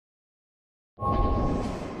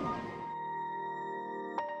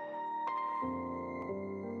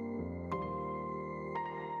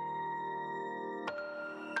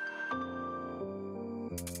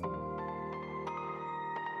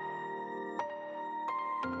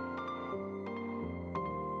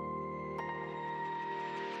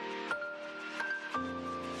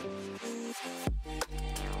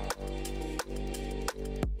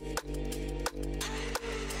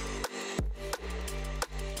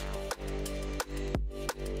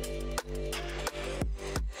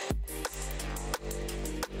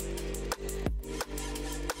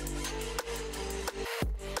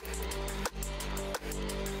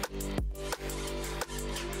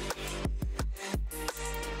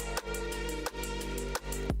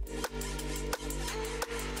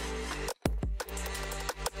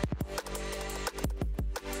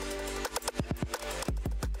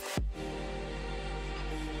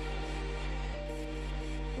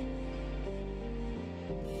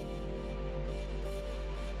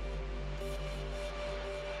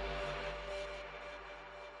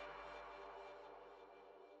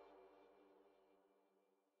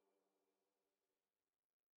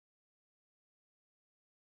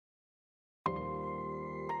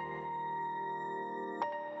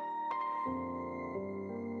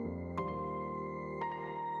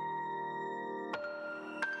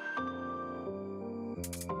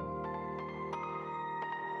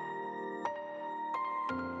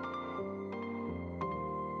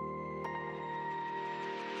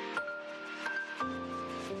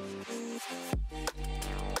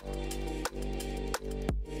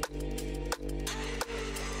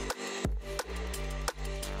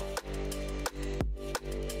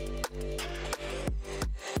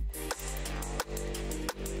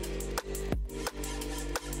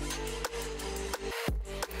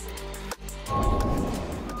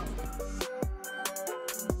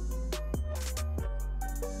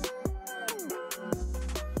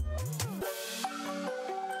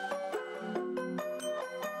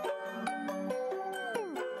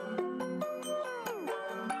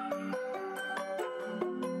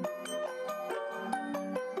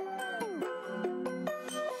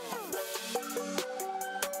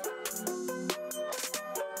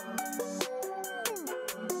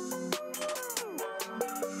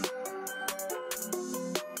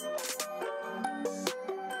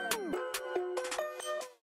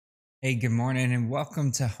Hey, good morning and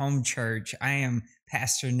welcome to Home Church. I am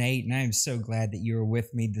Pastor Nate and I am so glad that you are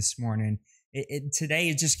with me this morning. Today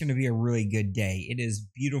is just going to be a really good day. It is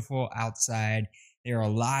beautiful outside. There are a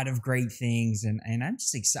lot of great things and I'm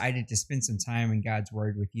just excited to spend some time in God's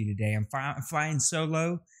Word with you today. I'm flying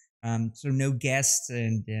solo, so no guests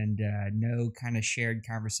and no kind of shared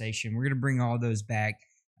conversation. We're going to bring all those back,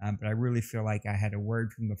 but I really feel like I had a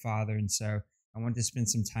word from the Father, and so I want to spend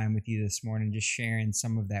some time with you this morning, just sharing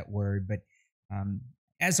some of that word. But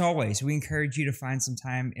as always, we encourage you to find some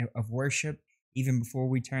time of worship. Even before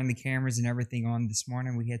we turn the cameras and everything on this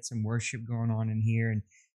morning, we had some worship going on in here and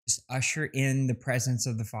just usher in the presence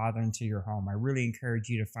of the Father into your home. I really encourage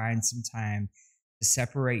you to find some time to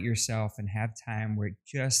separate yourself and have time where it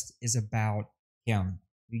just is about Him.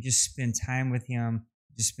 You just spend time with Him,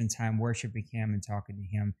 just spend time worshiping Him and talking to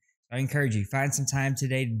Him. So I encourage you, find some time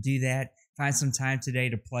today to do that. Find some time today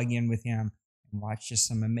to plug in with Him and watch just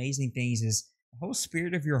some amazing things as the whole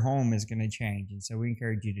spirit of your home is going to change. And so we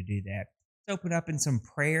encourage you to do that. Let's open up in some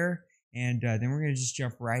prayer, and then we're going to just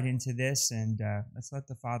jump right into this, and let's let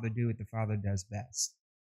the Father do what the Father does best.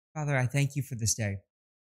 Father, I thank you for this day.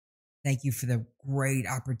 Thank you for the great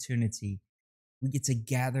opportunity. We get to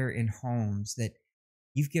gather in homes that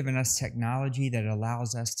you've given us technology that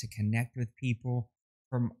allows us to connect with people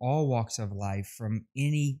from all walks of life, from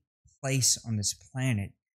any place on this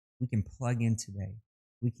planet. We can plug in today.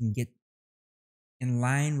 We can get in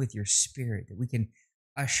line with your spirit, that we can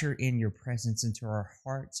usher in your presence into our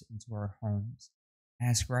hearts, into our homes. I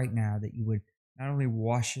ask right now that you would not only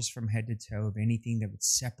wash us from head to toe of anything that would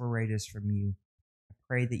separate us from you. I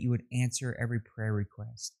pray that you would answer every prayer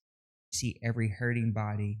request. You see every hurting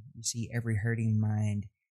body. You see every hurting mind.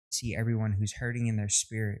 You see everyone who's hurting in their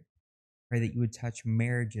spirit. Pray that you would touch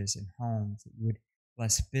marriages and homes, that you would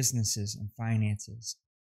bless businesses and finances.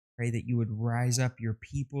 Pray that you would rise up your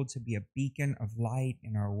people to be a beacon of light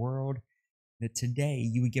in our world, that today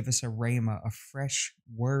you would give us a rhema, a fresh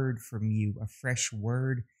word from you, a fresh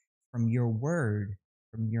word from your word,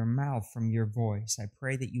 from your mouth, from your voice. I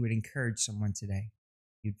pray that you would encourage someone today.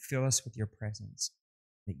 You'd fill us with your presence,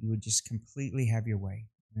 that you would just completely have your way.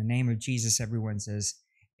 In the name of Jesus, everyone says,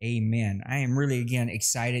 amen. I am really, again,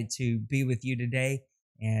 excited to be with you today.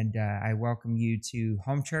 And I welcome you to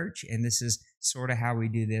Home Church. And this is sort of how we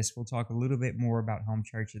do this. We'll talk a little bit more about Home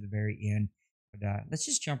Church at the very end. But let's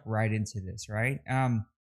just jump right into this, right?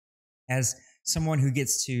 As someone who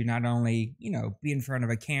gets to not only, be in front of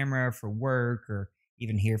a camera for work or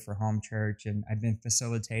even here for Home Church, and I've been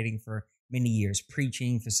facilitating for many years,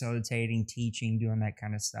 preaching, facilitating, teaching, doing that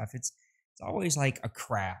kind of stuff. It's always like a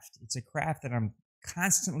craft. It's a craft that I'm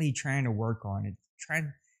constantly trying to work on and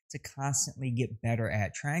trying to constantly get better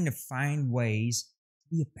at, trying to find ways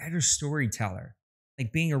to be a better storyteller.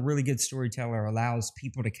 Like being a really good storyteller allows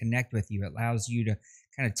people to connect with you. It allows you to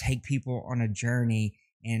kind of take people on a journey,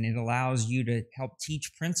 and it allows you to help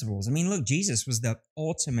teach principles. I mean, look, Jesus was the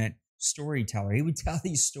ultimate storyteller. He would tell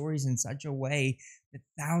these stories in such a way that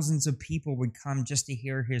thousands of people would come just to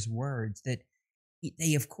hear his words, that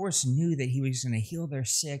they, of course, knew that he was going to heal their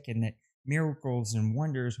sick and that miracles and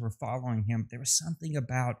wonders were following him. There was something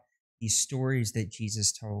about these stories that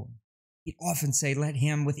Jesus told. He'd often say, let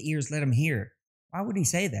him with ears, let him hear. Why would he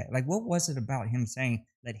say that? Like, what was it about him saying,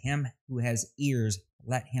 let him who has ears,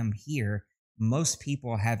 let him hear? Most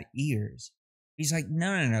people have ears. He's like,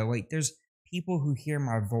 no, wait, there's people who hear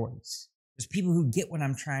my voice. There's people who get what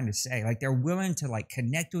I'm trying to say. Like they're willing to like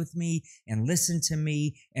connect with me and listen to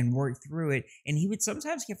me and work through it. And he would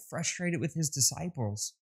sometimes get frustrated with his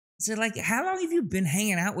disciples. He said, like, how long have you been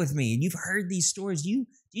hanging out with me? And you've heard these stories. Do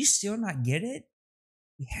you still not get it?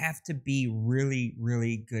 We have to be really,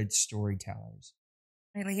 really good storytellers.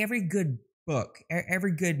 Right? Like every good book,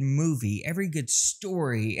 every good movie, every good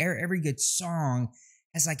story, every good song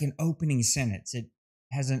has like an opening sentence. It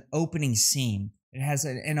has an opening scene. It has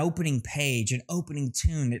an opening page, an opening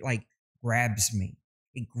tune that like grabs me.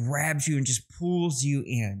 It grabs you and just pulls you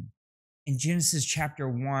in. In Genesis chapter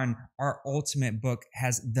 1, our ultimate book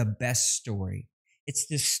has the best story. It's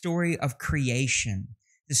the story of creation,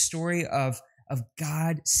 the story of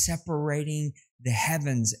God separating the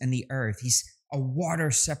heavens and the earth. He's a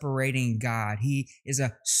water separating God. He is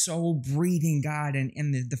a soul breathing God. And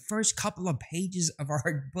in the first couple of pages of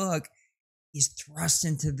our book, he's thrust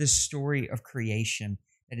into this story of creation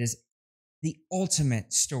that is the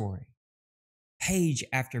ultimate story. Page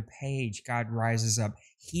after page, God rises up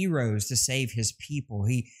heroes to save his people.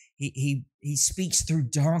 He speaks through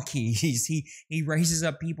donkeys. He raises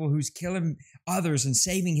up people who's killing others and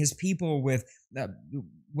saving his people with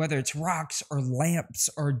whether it's rocks or lamps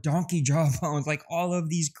or donkey jawbones. Like all of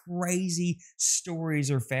these crazy stories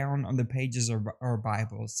are found on the pages of our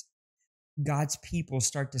Bibles. God's people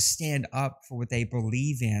start to stand up for what they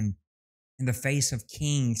believe in the face of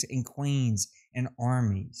kings and queens and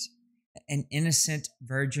armies. An innocent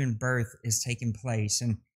virgin birth is taking place,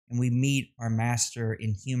 and we meet our master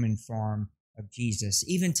in human form of Jesus,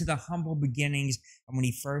 even to the humble beginnings of when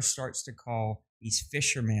he first starts to call these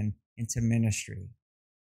fishermen into ministry.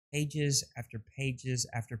 Pages after pages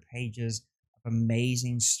after pages of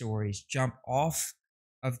amazing stories jump off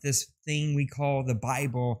of this thing we call the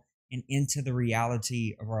Bible and into the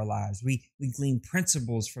reality of our lives. We glean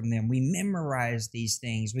principles from them. We memorize these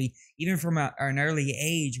things. We, even from an early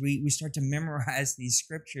age, we start to memorize these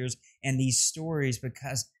scriptures and these stories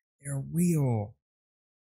because they're real.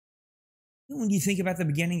 When you think about the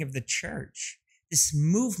beginning of the church, this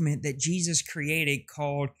movement that Jesus created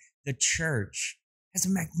called the church has a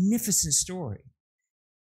magnificent story.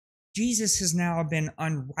 Jesus has now been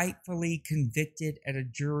unrightfully convicted at a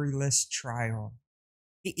juryless trial.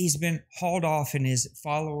 He's been hauled off and his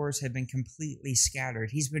followers have been completely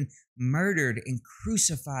scattered. He's been murdered and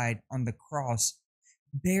crucified on the cross,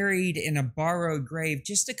 buried in a borrowed grave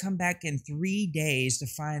just to come back in 3 days to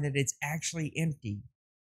find that it's actually empty.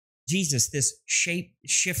 Jesus, this shape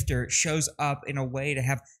shifter, shows up in a way to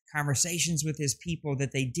have conversations with his people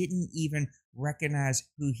that they didn't even recognize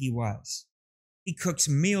who he was. He cooks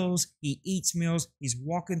meals. He eats meals. He's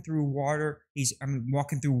walking through water. He's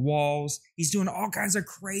walking through walls. He's doing all kinds of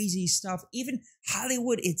crazy stuff. Even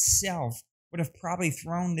Hollywood itself would have probably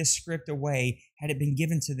thrown this script away had it been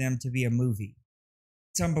given to them to be a movie.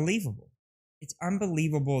 It's unbelievable. It's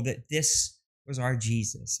unbelievable that this was our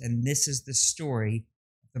Jesus, and this is the story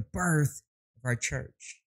of the birth of our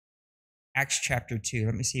church. Acts chapter 2.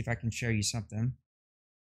 Let me see if I can show you something.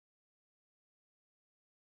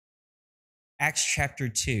 Acts chapter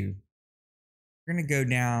 2. We're going to go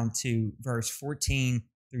down to verse 14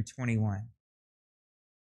 through 21.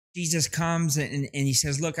 Jesus comes and he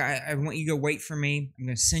says, look, I want you to go wait for me. I'm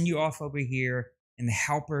going to send you off over here, and the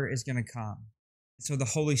helper is going to come. And so the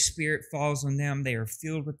Holy Spirit falls on them. They are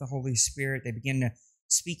filled with the Holy Spirit. They begin to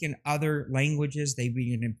speak in other languages. They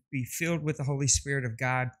begin to be filled with the Holy Spirit of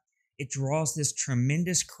God. It draws this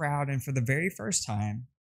tremendous crowd, and for the very first time,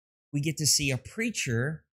 we get to see a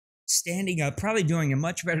preacher standing up, probably doing a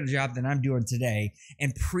much better job than I'm doing today,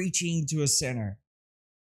 and preaching to a sinner.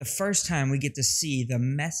 The first time we get to see the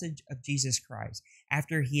message of Jesus Christ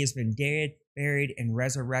after he has been dead, buried, and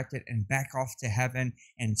resurrected and back off to heaven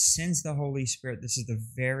and sends the Holy Spirit. This is the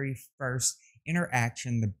very first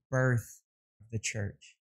interaction, the birth of the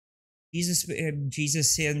church.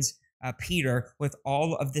 Jesus sends Peter with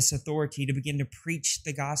all of this authority to begin to preach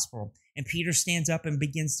the gospel. And Peter stands up and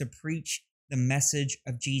begins to preach the message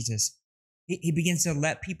of Jesus. He begins to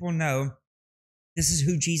let people know this is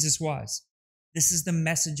who Jesus was. This is the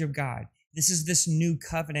message of God. This is this new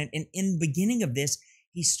covenant. And in the beginning of this,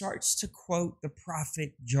 he starts to quote the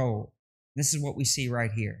prophet Joel. This is what we see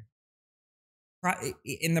right here.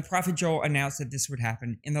 In the prophet Joel announced that this would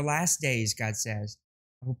happen. In the last days, God says,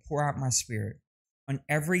 I will pour out my spirit on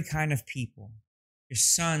every kind of people. Your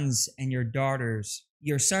sons and your daughters,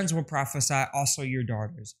 your sons will prophesy, also your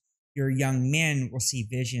daughters. Your young men will see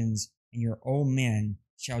visions, and your old men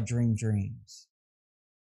shall dream dreams.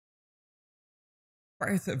 The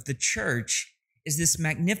birth of the church is this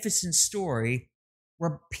magnificent story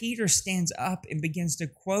where Peter stands up and begins to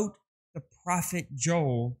quote the prophet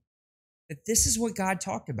Joel that this is what God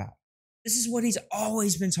talked about. This is what he's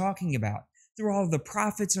always been talking about. Through all the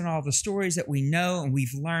prophets and all the stories that we know and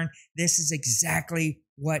we've learned, this is exactly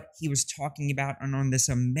what he was talking about. And on this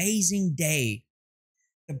amazing day,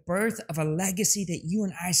 the birth of a legacy that you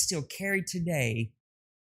and I still carry today,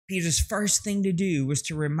 Peter's first thing to do was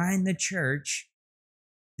to remind the church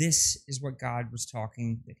this is what God was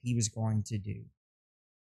talking that he was going to do.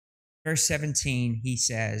 Verse 17, he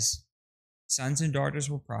says, sons and daughters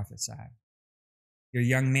will prophesy. Your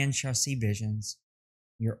young men shall see visions.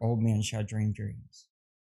 Your old men shall dream dreams.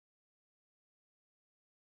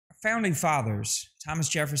 Our founding fathers, Thomas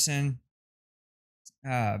Jefferson,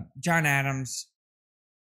 John Adams,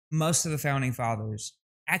 most of the founding fathers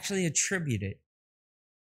actually attributed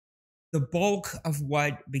the bulk of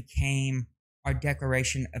what became our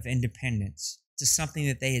Declaration of Independence to something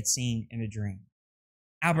that they had seen in a dream.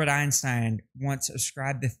 Albert Einstein once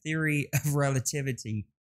ascribed the theory of relativity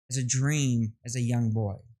as a dream as a young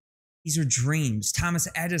boy. These are dreams. Thomas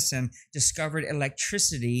Edison discovered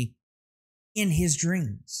electricity in his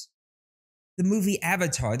dreams. The movie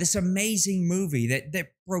Avatar, this amazing movie that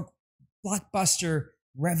broke blockbuster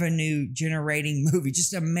revenue generating movie,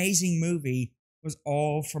 just an amazing movie, was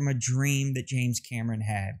all from a dream that James Cameron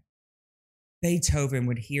had. Beethoven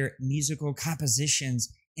would hear musical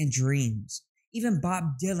compositions in dreams. Even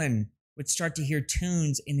Bob Dylan would start to hear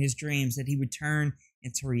tunes in his dreams that he would turn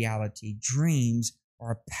into reality. Dreams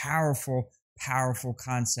are a powerful, powerful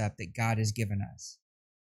concept that God has given us.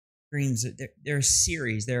 Dreams, they're a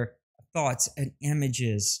series. They're thoughts and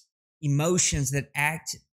images, emotions that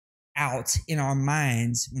act out in our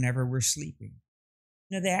minds whenever we're sleeping.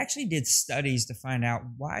 You know, they actually did studies to find out,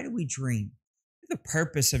 why do we dream? The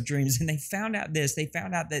purpose of dreams. And they found out this. They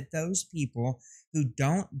found out that those people who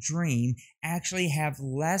don't dream actually have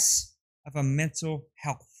less of a mental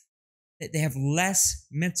health. That they have less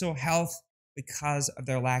mental health because of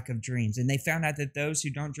their lack of dreams. And they found out that those who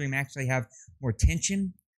don't dream actually have more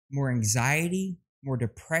tension, more anxiety, more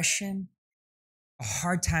depression, a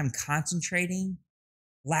hard time concentrating,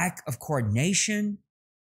 lack of coordination,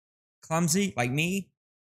 clumsy like me,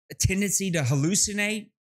 a tendency to hallucinate.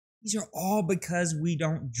 These are all because we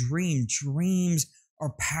don't dream. Dreams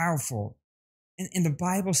are powerful. And the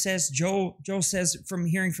Bible says, Joel says, from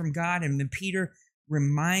hearing from God, and then Peter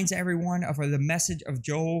reminds everyone of the message of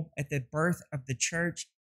Joel at the birth of the church,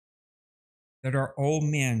 that our old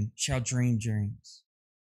men shall dream dreams.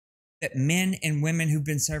 That men and women who've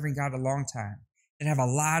been serving God a long time, that have a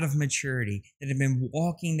lot of maturity, that have been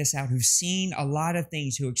walking this out, who've seen a lot of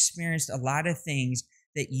things, who experienced a lot of things,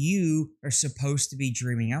 that you are supposed to be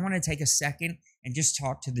dreaming. I want to take a second and just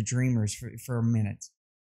talk to the dreamers for a minute.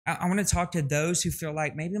 I want to talk to those who feel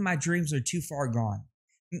like maybe my dreams are too far gone.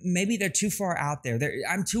 Maybe they're too far out there.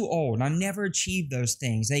 I'm too old. I'll never achieve those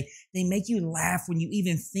things. They make you laugh when you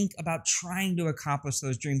even think about trying to accomplish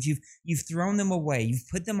those dreams. You've thrown them away. You've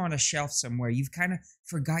put them on a shelf somewhere. You've kind of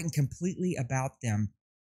forgotten completely about them.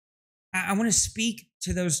 I want to speak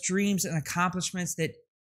to those dreams and accomplishments that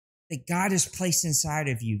God has placed inside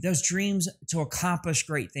of you. Those dreams to accomplish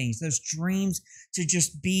great things. Those dreams to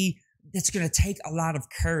just be, that's going to take a lot of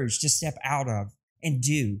courage to step out of and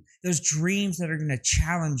do. Those dreams that are going to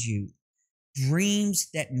challenge you. Dreams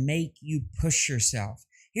that make you push yourself.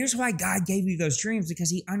 Here's why God gave you those dreams, because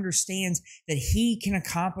he understands that he can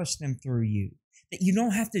accomplish them through you, that you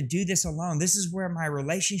don't have to do this alone. This is where my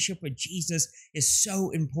relationship with Jesus is so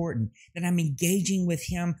important, that I'm engaging with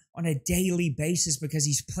him on a daily basis because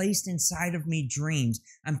he's placed inside of me dreams.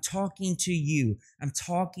 I'm talking to you. I'm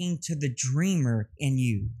talking to the dreamer in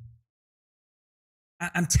you.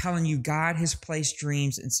 I'm telling you, God has placed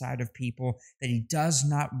dreams inside of people that he does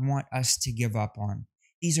not want us to give up on.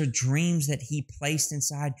 These are dreams that he placed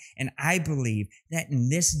inside. And I believe that in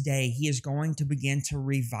this day, he is going to begin to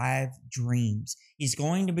revive dreams. He's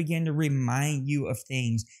going to begin to remind you of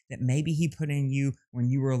things that maybe he put in you when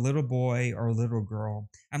you were a little boy or a little girl.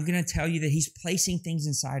 I'm going to tell you that he's placing things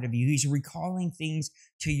inside of you. He's recalling things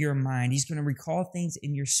to your mind. He's going to recall things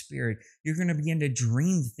in your spirit. You're going to begin to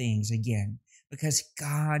dream things again, because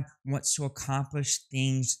God wants to accomplish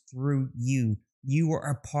things through you. You are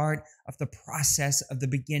a part of the process of the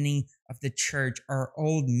beginning of the church. Our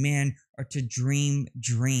old men are to dream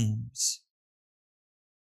dreams.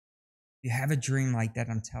 If you have a dream like that,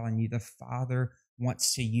 I'm telling you, the Father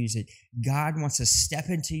wants to use it. God wants to step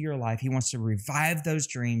into your life. He wants to revive those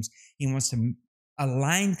dreams. He wants to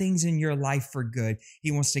align things in your life for good.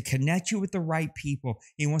 He wants to connect you with the right people.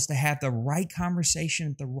 He wants to have the right conversation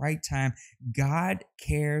at the right time. God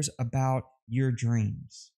cares about your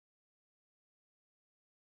dreams.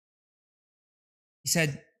 He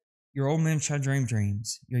said, your old men shall dream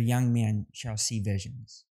dreams. Your young men shall see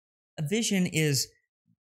visions. A vision is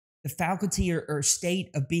the faculty or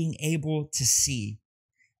state of being able to see,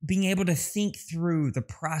 being able to think through the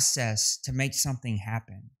process to make something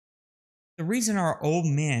happen. The reason our old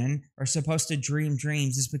men are supposed to dream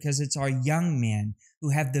dreams is because it's our young men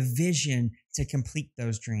who have the vision to complete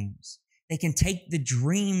those dreams. They can take the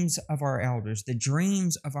dreams of our elders, the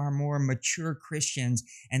dreams of our more mature Christians,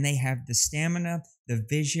 and they have the stamina, the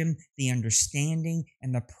vision, the understanding,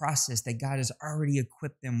 and the process that God has already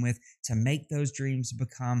equipped them with to make those dreams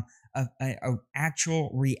become an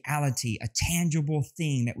actual reality, a tangible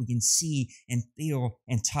thing that we can see and feel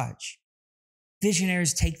and touch.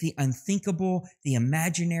 Visionaries take the unthinkable, the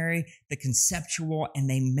imaginary, the conceptual, and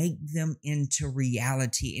they make them into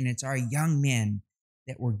reality. And it's our young men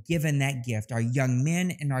that were given that gift, our young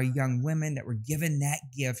men and our young women that were given that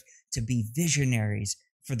gift to be visionaries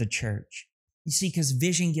for the church. You see, because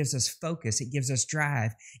vision gives us focus, it gives us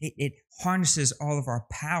drive, it harnesses all of our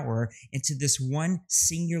power into this one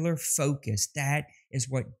singular focus. That is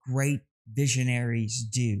what great visionaries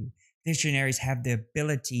do. Visionaries have the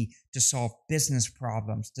ability to solve business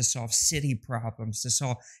problems, to solve city problems, to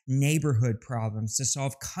solve neighborhood problems, to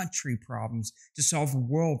solve country problems, to solve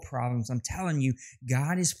world problems. I'm telling you,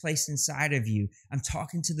 God is placed inside of you. I'm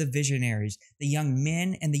talking to the visionaries, the young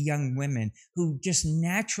men and the young women who just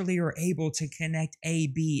naturally are able to connect A,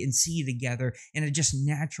 B, and C together in a just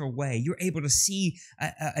natural way. You're able to see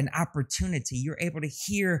an opportunity. You're able to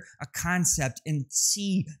hear a concept and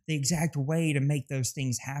see the exact way to make those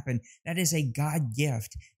things happen. That is a God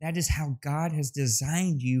gift. That is how God has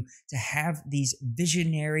designed you to have these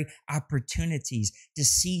visionary opportunities, to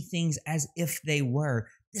see things as if they were.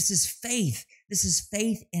 This is faith. This is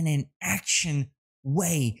faith in an action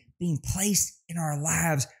way being placed in our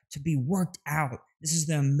lives to be worked out. This is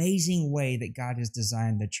the amazing way that God has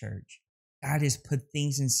designed the church. God has put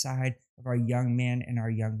things inside of our young men and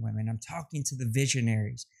our young women. I'm talking to the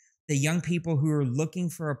visionaries, the young people who are looking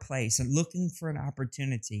for a place and looking for an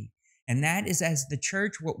opportunity. And that is, as the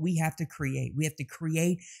church, what we have to create. We have to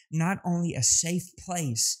create not only a safe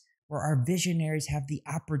place where our visionaries have the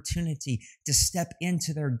opportunity to step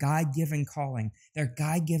into their God-given calling, their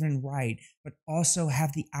God-given right, but also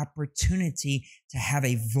have the opportunity to have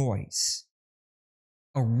a voice,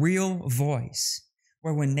 a real voice,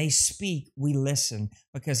 where when they speak, we listen,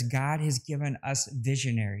 because God has given us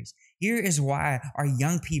visionaries. Here is why our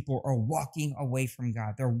young people are walking away from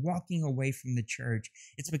God. They're walking away from the church.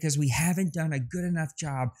 It's because we haven't done a good enough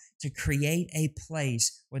job to create a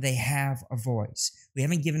place where they have a voice. We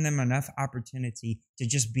haven't given them enough opportunity to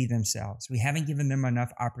just be themselves. We haven't given them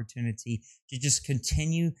enough opportunity to just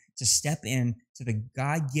continue to step in to the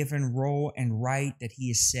God-given role and right that he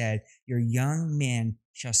has said, your young men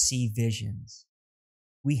shall see visions.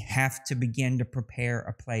 We have to begin to prepare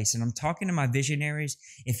a place. And I'm talking to my visionaries.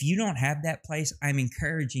 If you don't have that place, I'm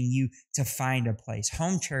encouraging you to find a place.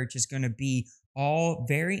 Home church is going to be all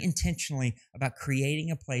very intentionally about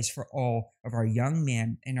creating a place for all of our young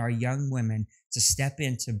men and our young women to step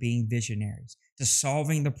into being visionaries, to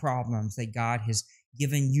solving the problems that God has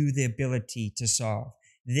given you the ability to solve.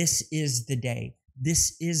 This is the day.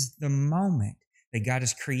 This is the moment that God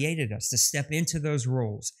has created us to step into those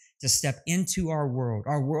roles, to step into our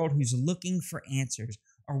world who's looking for answers,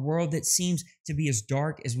 a world that seems to be as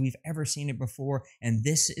dark as we've ever seen it before. And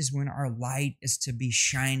this is when our light is to be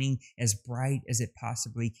shining as bright as it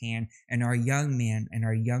possibly can. And our young men and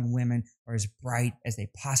our young women are as bright as they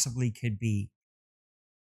possibly could be.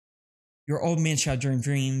 Your old men shall dream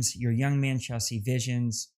dreams, your young men shall see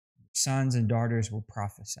visions, sons and daughters will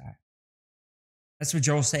prophesy. That's what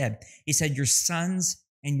Joel said. He said, your sons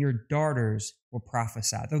and your daughters will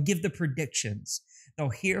prophesy. They'll give the predictions.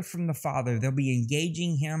 They'll hear from the Father. They'll be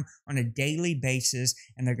engaging him on a daily basis,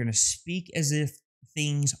 and they're going to speak as if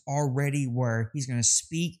things already were. He's going to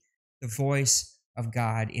speak the voice of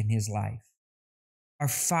God in his life. Our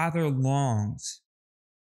Father longs.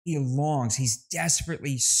 He longs. He's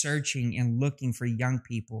desperately searching and looking for young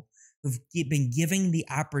people who've been given the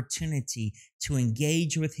opportunity to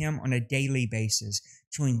engage with him on a daily basis,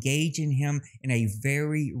 to engage in him in a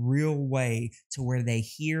very real way to where they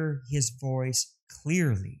hear his voice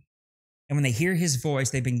clearly. And when they hear his voice,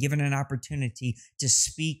 they've been given an opportunity to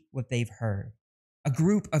speak what they've heard. A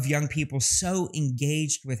group of young people so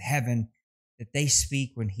engaged with heaven that they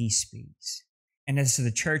speak when he speaks. And as to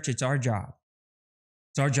the church, it's our job.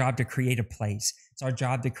 It's our job to create a place. It's our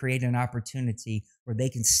job to create an opportunity where they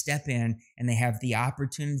can step in and they have the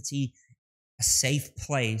opportunity, a safe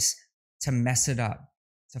place to mess it up,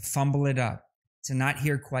 to fumble it up, to not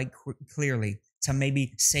hear quite clearly, to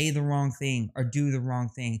maybe say the wrong thing or do the wrong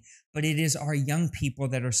thing. But it is our young people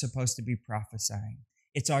that are supposed to be prophesying.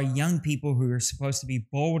 It's our young people who are supposed to be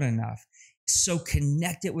bold enough, so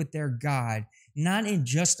connected with their God, not in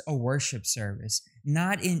just a worship service,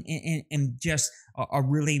 not in just a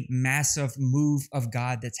really massive move of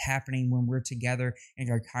God that's happening when we're together in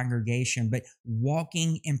our congregation, but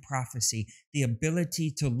walking in prophecy, the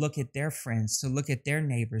ability to look at their friends, to look at their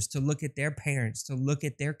neighbors, to look at their parents, to look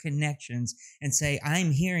at their connections and say,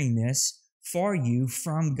 I'm hearing this for you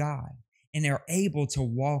from God. And they're able to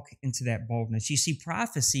walk into that boldness. You see,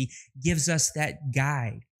 prophecy gives us that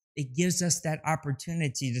guide. It gives us that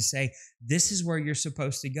opportunity to say, this is where you're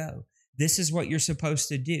supposed to go. This is what you're supposed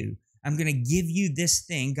to do. I'm going to give you this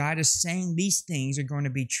thing. God is saying these things are going to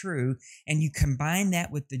be true. And you combine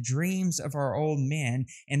that with the dreams of our old men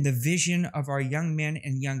and the vision of our young men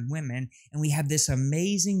and young women. And we have this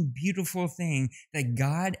amazing, beautiful thing that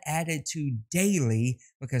God added to daily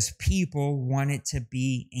because people wanted to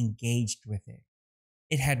be engaged with it.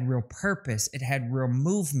 It had real purpose. It had real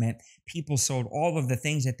movement. People sold all of the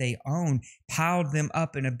things that they owned, piled them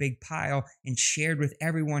up in a big pile, and shared with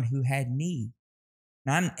everyone who had need.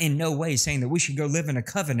 Now, I'm in no way saying that we should go live in a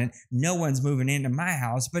covenant. No one's moving into my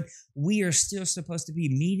house, but we are still supposed to be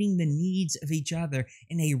meeting the needs of each other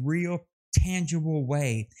in a real, tangible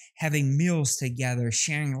way, having meals together,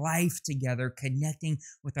 sharing life together, connecting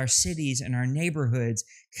with our cities and our neighborhoods,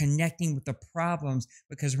 connecting with the problems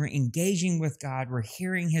because we're engaging with God. We're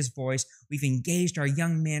hearing his voice. We've engaged our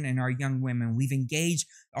young men and our young women. We've engaged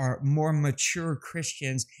our more mature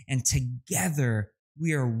Christians, and together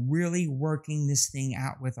we are really working this thing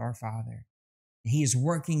out with our Father. He is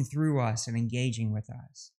working through us and engaging with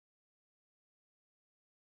us.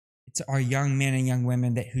 It's our young men and young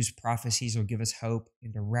women whose prophecies will give us hope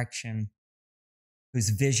and direction,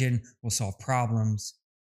 whose vision will solve problems,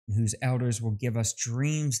 and whose elders will give us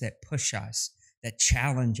dreams that push us, that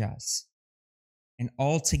challenge us. And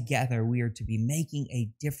all together, we are to be making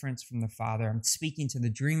a difference from the Father. I'm speaking to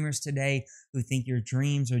the dreamers today who think your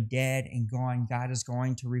dreams are dead and gone. God is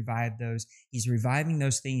going to revive those. He's reviving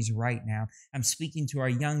those things right now. I'm speaking to our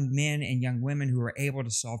young men and young women who are able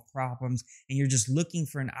to solve problems, and you're just looking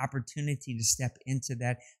for an opportunity to step into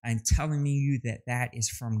that. I'm telling you that that is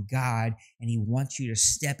from God, and he wants you to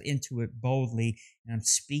step into it boldly. And I'm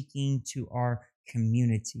speaking to our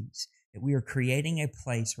communities, that we are creating a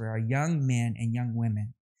place where our young men and young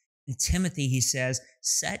women, in Timothy, he says,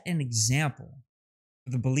 set an example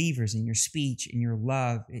for the believers in your speech, in your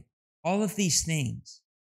love, all of these things.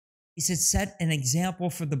 He said, set an example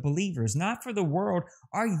for the believers, not for the world.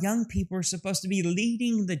 Our young people are supposed to be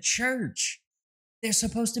leading the church. They're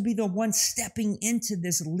supposed to be the ones stepping into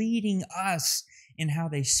this, leading us in how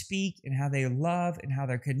they speak and how they love and how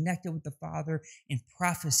they're connected with the Father in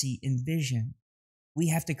prophecy, in vision. We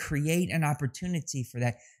have to create an opportunity for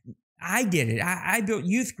that. I did it. I built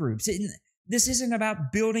youth groups. This isn't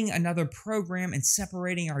about building another program and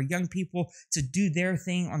separating our young people to do their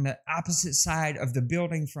thing on the opposite side of the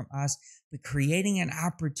building from us, but creating an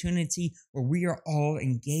opportunity where we are all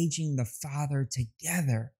engaging the Father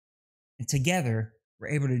together. And together, we're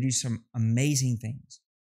able to do some amazing things,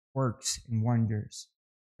 works and wonders,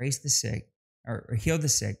 raise the sick, or heal the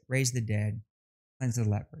sick, raise the dead, cleanse the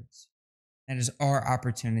lepers. That is our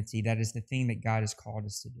opportunity. That is the thing that God has called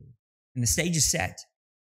us to do. And the stage is set.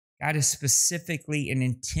 God has specifically and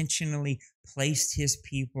intentionally placed his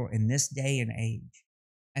people in this day and age.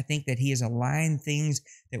 I think that he has aligned things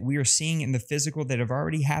that we are seeing in the physical that have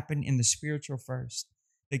already happened in the spiritual first.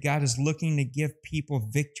 That God is looking to give people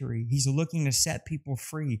victory. He's looking to set people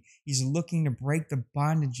free. He's looking to break the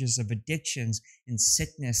bondages of addictions and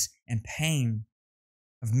sickness and pain,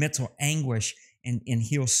 of mental anguish, and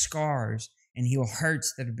heal scars and heal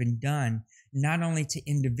hurts that have been done, not only to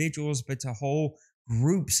individuals, but to whole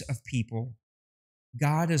groups of people.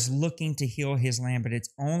 God is looking to heal his land, but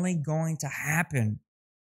it's only going to happen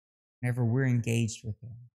whenever we're engaged with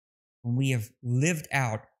him. When we have lived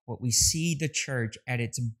out what we see the church at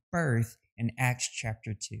its birth in Acts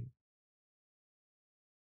chapter 2.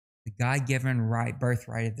 The God-given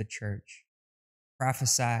birthright of the church.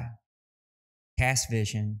 Prophesy, cast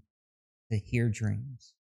vision, to hear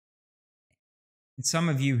dreams. And some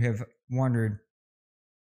of you have wondered,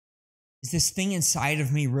 is this thing inside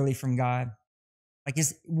of me really from God? Like,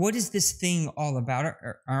 what is this thing all about?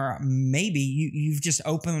 Or maybe you've just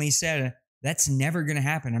openly said, that's never going to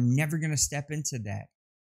happen. I'm never going to step into that.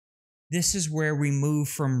 This is where we move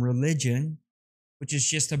from religion, which is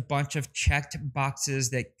just a bunch of checked boxes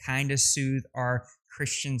that kind of soothe our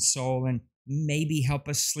Christian soul and maybe help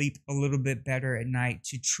us sleep a little bit better at night,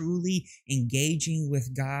 to truly engaging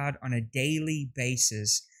with God on a daily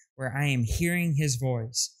basis, where I am hearing his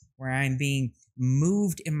voice, where I am being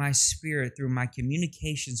moved in my spirit through my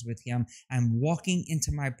communications with him. I'm walking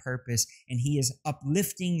into my purpose, and he is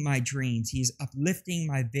uplifting my dreams. He is uplifting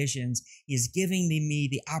my visions. He is giving me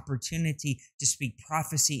the opportunity to speak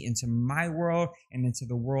prophecy into my world and into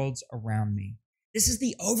the worlds around me. This is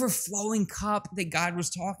the overflowing cup that God was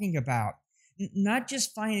talking about. Not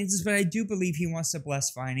just finances, but I do believe he wants to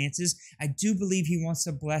bless finances. I do believe he wants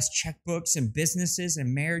to bless checkbooks and businesses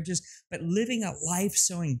and marriages, but living a life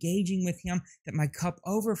so engaging with him that my cup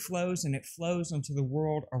overflows, and it flows onto the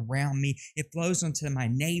world around me. It flows onto my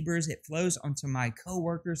neighbors. It flows onto my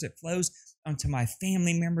coworkers. It flows onto my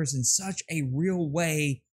family members in such a real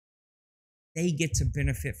way. They get to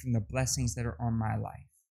benefit from the blessings that are on my life.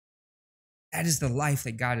 That is the life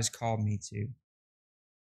that God has called me to.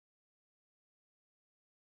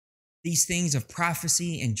 These things of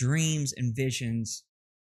prophecy and dreams and visions,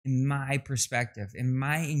 in my perspective, in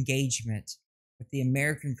my engagement with the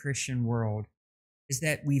American Christian world, is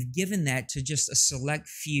that we've given that to just a select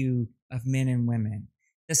few of men and women.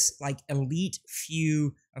 This like elite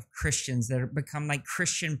few of Christians that have become like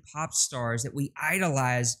Christian pop stars that we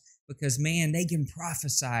idolize because, man, they can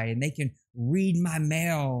prophesy and they can read my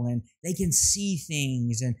mail and they can see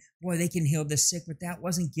things and, boy, they can heal the sick. But that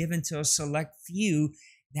wasn't given to a select few.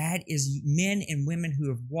 That is men and women who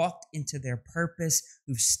have walked into their purpose,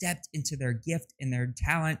 who've stepped into their gift and their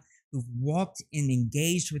talent, who've walked and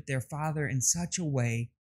engaged with their Father in such a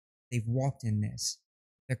way they've walked in this.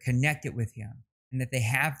 They're connected with him, and that they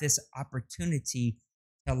have this opportunity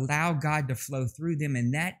to allow God to flow through them.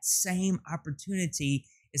 And that same opportunity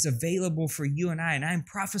is available for you and I. And I'm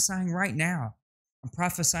prophesying right now. I'm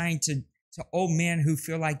prophesying to old men who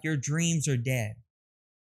feel like your dreams are dead.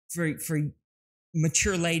 For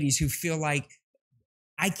mature ladies who feel like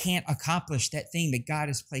I can't accomplish that thing that God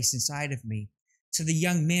has placed inside of me. To the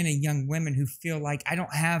young men and young women who feel like I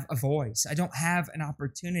don't have a voice. I don't have an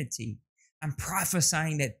opportunity. I'm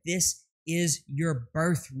prophesying that this is your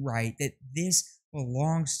birthright, that this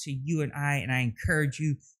belongs to you and I encourage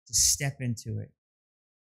you to step into it.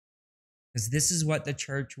 Because this is what the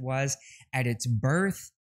church was at its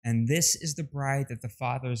birth, and this is the bride that the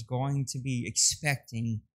Father is going to be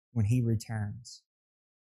expecting when he returns.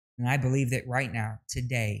 And I believe that right now,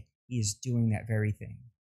 today, he is doing that very thing.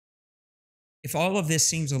 If all of this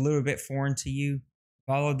seems a little bit foreign to you,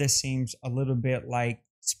 if all of this seems a little bit like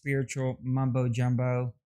spiritual mumbo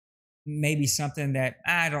jumbo, maybe something that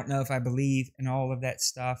I don't know if I believe in all of that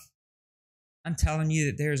stuff, I'm telling you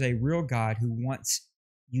that there's a real God who wants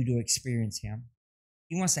you to experience him.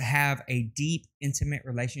 He wants to have a deep, intimate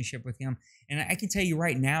relationship with him. And I can tell you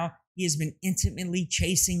right now, he has been intimately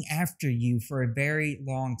chasing after you for a very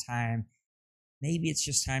long time. Maybe it's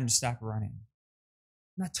just time to stop running.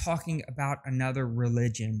 I'm not talking about another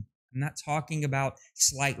religion. I'm not talking about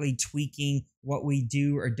slightly tweaking what we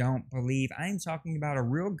do or don't believe. I'm talking about a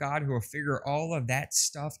real God who will figure all of that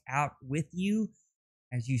stuff out with you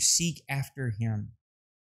as you seek after him.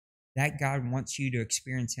 That God wants you to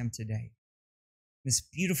experience him today. This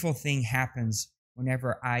beautiful thing happens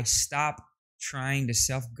whenever I stop trying to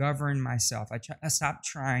self-govern myself. I stop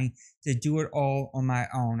trying to do it all on my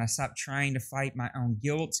own. I stop trying to fight my own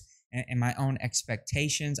guilt and my own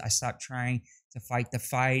expectations. I stopped trying to fight the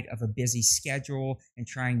fight of a busy schedule and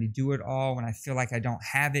trying to do it all when I feel like I don't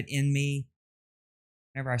have it in me.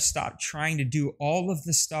 Whenever I stop trying to do all of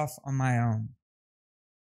the stuff on my own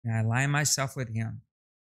and I align myself with Him,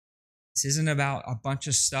 this isn't about a bunch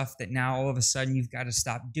of stuff that now all of a sudden you've got to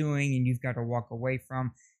stop doing and you've got to walk away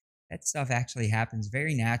from. That stuff actually happens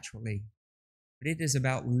very naturally. But it is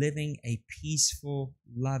about living a peaceful,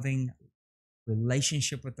 loving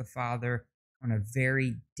relationship with the Father on a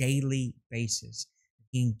very daily basis.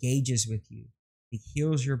 He engages with you, He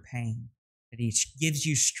heals your pain, that He gives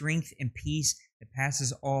you strength and peace that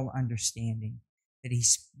passes all understanding, that He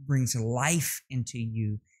brings life into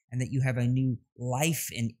you, and that you have a new life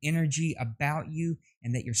and energy about you,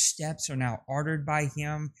 and that your steps are now ordered by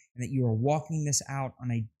Him, and that you are walking this out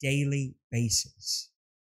on a daily basis.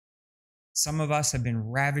 Some of us have been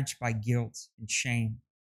ravaged by guilt and shame.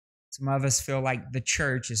 Some of us feel like the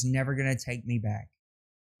church is never going to take me back.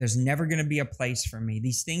 There's never going to be a place for me.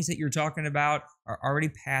 These things that you're talking about are already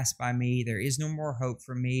passed by me. There is no more hope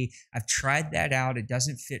for me. I've tried that out. It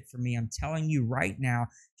doesn't fit for me. I'm telling you right now,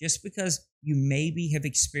 just because you maybe have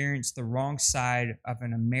experienced the wrong side of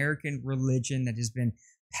an American religion that has been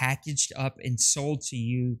packaged up and sold to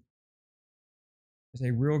you, there's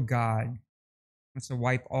a real God who wants to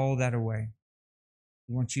wipe all that away.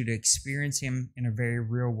 He wants you to experience Him in a very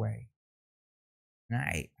real way. And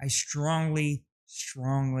I strongly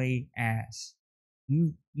ask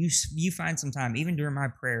you find some time, even during my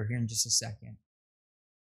prayer here in just a second,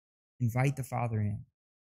 invite the Father in.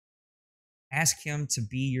 Ask Him to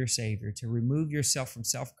be your Savior, to remove yourself from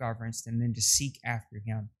self-governance, and then to seek after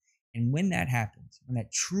Him. And when that happens, when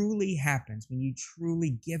that truly happens, when you truly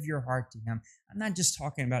give your heart to Him, I'm not just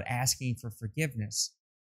talking about asking for forgiveness.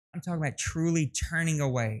 I'm talking about truly turning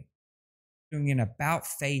away, doing an about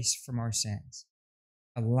face from our sins,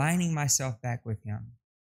 aligning myself back with Him.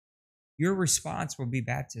 Your response will be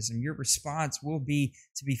baptism. Your response will be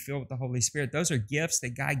to be filled with the Holy Spirit. Those are gifts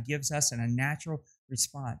that God gives us in a natural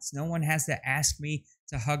response. No one has to ask me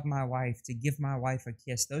to hug my wife, to give my wife a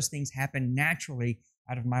kiss. Those things happen naturally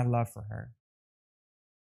out of my love for her.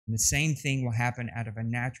 And the same thing will happen out of a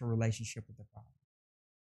natural relationship with the Father.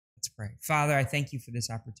 Let's pray. Father, I thank You for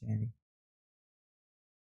this opportunity.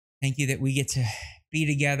 Thank You that we get to be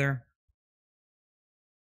together,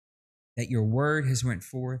 that Your word has went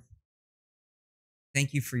forth.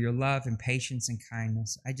 Thank You for Your love and patience and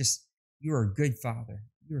kindness. You are a good Father.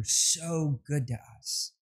 You are so good to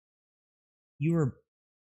us. You are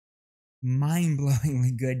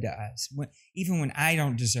mind-blowingly good to us. Even when I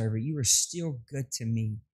don't deserve it, You are still good to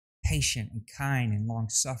me, patient and kind and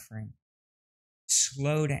long-suffering,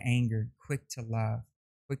 slow to anger, quick to love,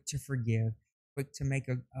 quick to forgive, quick to make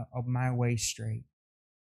my way straight,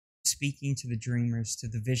 speaking to the dreamers, to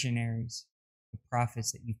the visionaries, the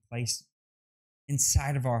prophets that You've placed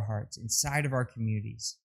inside of our hearts, inside of our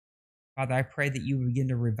communities. Father, I pray that You would begin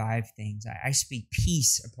to revive things. I speak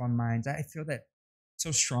peace upon minds. I feel that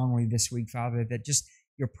so strongly this week, Father, that just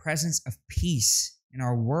Your presence of peace in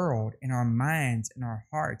our world, in our minds, in our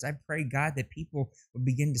hearts. I pray, God, that people would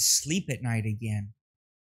begin to sleep at night again.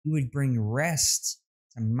 You would bring rest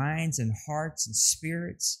to minds and hearts and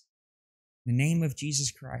spirits. In the name of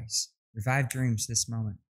Jesus Christ, revive dreams this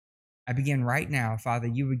moment. I begin right now, Father,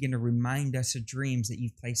 You begin to remind us of dreams that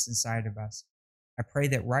You've placed inside of us. I pray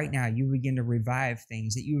that right now You begin to revive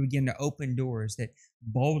things, that You begin to open doors, that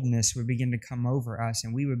boldness would begin to come over us,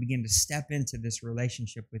 and we would begin to step into this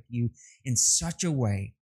relationship with You in such a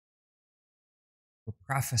way. We're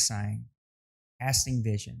prophesying, casting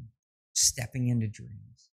vision, stepping into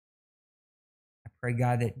dreams. I pray,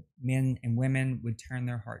 God, that men and women would turn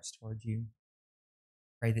their hearts towards You.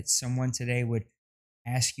 I pray that someone today would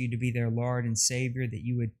ask You to be their Lord and Savior, that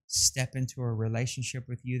You would step into a relationship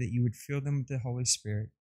with You, that You would fill them with the Holy Spirit.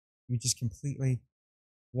 You would just completely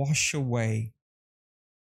wash away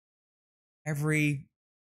every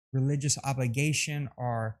religious obligation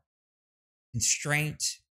or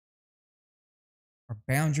constraint or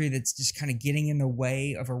boundary that's just kind of getting in the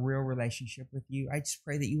way of a real relationship with You. I just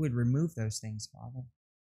pray that You would remove those things, Father,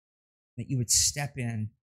 that You would step in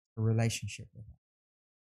a relationship with us.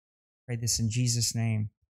 Pray this in Jesus' name.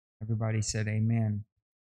 Everybody said amen.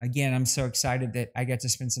 Again, I'm so excited that I got to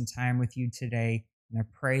spend some time with you today, and I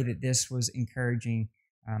pray that this was encouraging.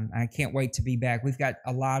 I can't wait to be back. We've got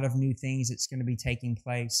a lot of new things that's going to be taking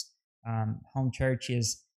place. Home Church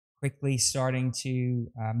is quickly starting to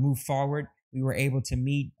move forward. We were able to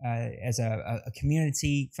meet as a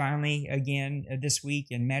community finally again this week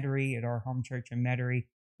in Metairie at our home church in Metairie.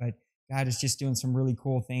 But God is just doing some really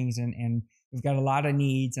cool things, and we've got a lot of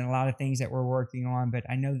needs and a lot of things that we're working on, but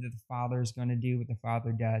I know that the Father is going to do what the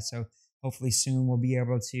Father does. So hopefully soon we'll be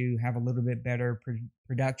able to have a little bit better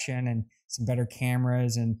production and some better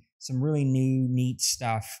cameras and some really new, neat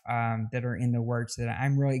stuff that are in the works that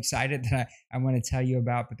I'm really excited that I want to tell you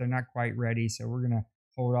about, but they're not quite ready. So we're going to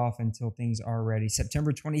hold off until things are ready.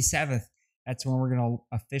 September 27th, that's when we're going to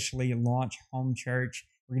officially launch Home Church.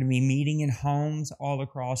 We're going to be meeting in homes all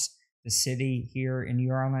across the city here in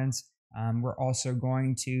New Orleans. We're also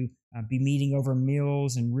going to be meeting over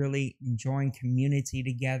meals and really enjoying community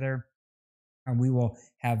together. We will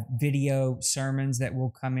have video sermons that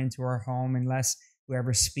will come into our home unless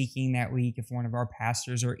whoever's speaking that week, if one of our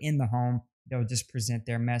pastors are in the home, they'll just present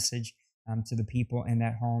their message to the people in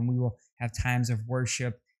that home. We will have times of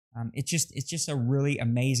worship. It's just a really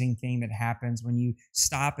amazing thing that happens when you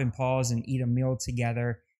stop and pause and eat a meal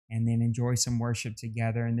together and then enjoy some worship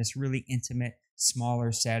together in this really intimate,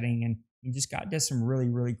 smaller setting. And just God does some really,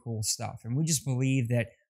 really cool stuff. And we just believe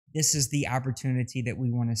that this is the opportunity that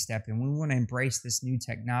we want to step in. We want to embrace this new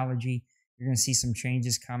technology. You're going to see some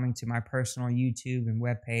changes coming to my personal YouTube and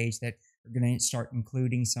web page that are going to start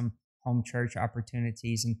including some home church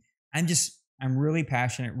opportunities. And I'm really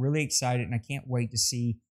passionate, really excited, and I can't wait to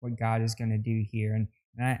see what God is going to do here. And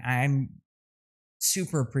I'm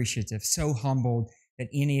super appreciative, so humbled that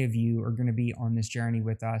any of you are going to be on this journey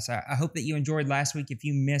with us. I hope that you enjoyed last week. If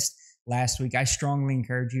you missed last week, I strongly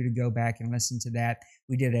encourage you to go back and listen to that.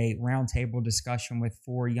 We did a roundtable discussion with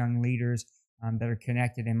 4 young leaders that are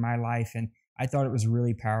connected in my life, and I thought it was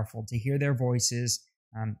really powerful to hear their voices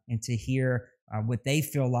and to hear what they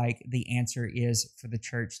feel like the answer is for the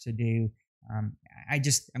church to do.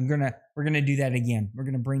 We're gonna do that again. We're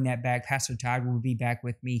gonna bring that back. Pastor Todd will be back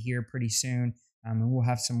with me here pretty soon, and we'll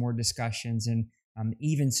have some more discussions. And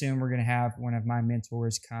even soon, we're gonna have one of my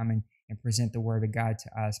mentors come and present the Word of God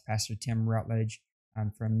to us, Pastor Tim Rutledge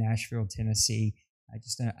from Nashville, Tennessee.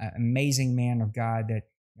 Just an amazing man of God that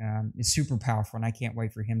is super powerful, and I can't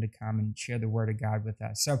wait for him to come and share the Word of God with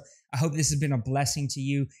us. So I hope this has been a blessing to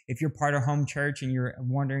you. If you're part of Home Church and you're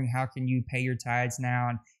wondering how can you pay your tithes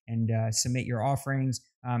now and submit your offerings,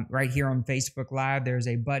 right here on Facebook Live, there's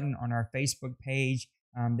a button on our Facebook page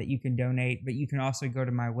that you can donate, but you can also go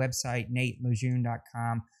to my website,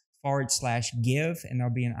 natelejeune.com/give, and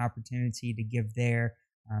there'll be an opportunity to give there.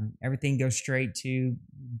 Everything goes straight to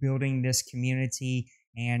building this community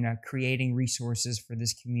and creating resources for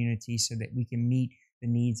this community so that we can meet the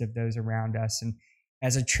needs of those around us. And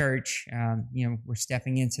as a church, we're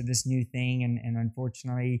stepping into this new thing, and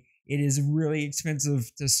unfortunately, it is really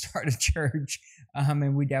expensive to start a church,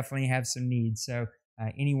 and we definitely have some needs. So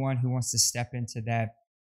anyone who wants to step into that,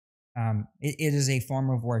 it is a form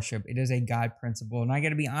of worship. It is a God principle. And I got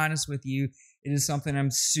to be honest with you, it is something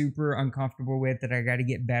I'm super uncomfortable with that I got to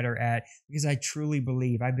get better at, because I truly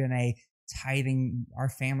believe I've been our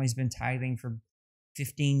family's been tithing for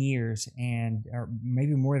 15 years or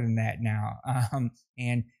maybe more than that now.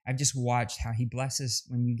 And I've just watched how he blesses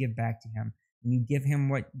when you give back to him. When you give him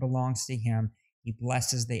what belongs to him, he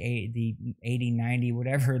blesses the 80, 90,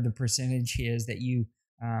 whatever the percentage is that you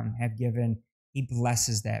have given. He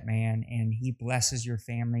blesses that, man, and he blesses your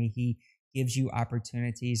family. He gives you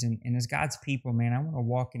opportunities. And as God's people, man, I want to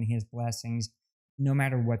walk in his blessings no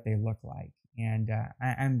matter what they look like. And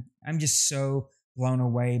I'm just so blown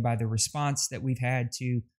away by the response that we've had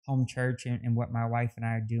to Home Church and what my wife and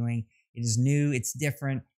I are doing. It is new, it's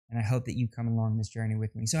different, and I hope that you come along this journey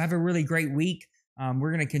with me. So have a really great week.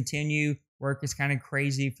 We're going to continue. Work is kind of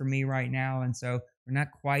crazy for me right now, and so we're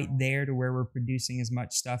not quite there to where we're producing as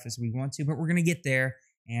much stuff as we want to, but we're going to get there.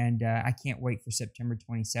 And I can't wait for September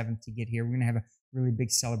 27th to get here. We're going to have a really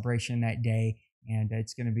big celebration that day, and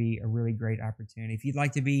it's going to be a really great opportunity. If you'd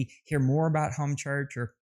like to hear more about Home Church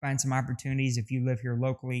or find some opportunities if you live here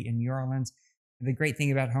locally in New Orleans, the great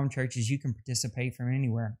thing about Home Church is you can participate from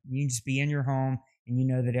anywhere. You can just be in your home, and you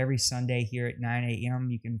know that every Sunday here at 9 a.m.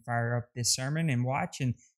 you can fire up this sermon and watch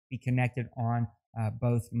and be connected on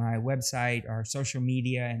both my website, our social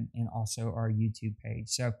media, and also our YouTube page.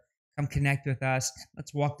 So come connect with us.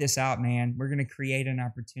 Let's walk this out, man. We're going to create an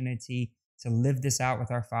opportunity to live this out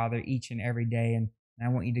with our Father each and every day, and I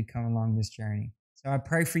want you to come along this journey. So I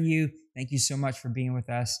pray for you. Thank you so much for being with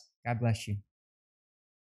us. God bless you.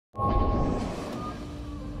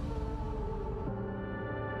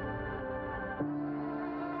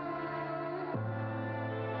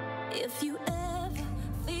 If you ever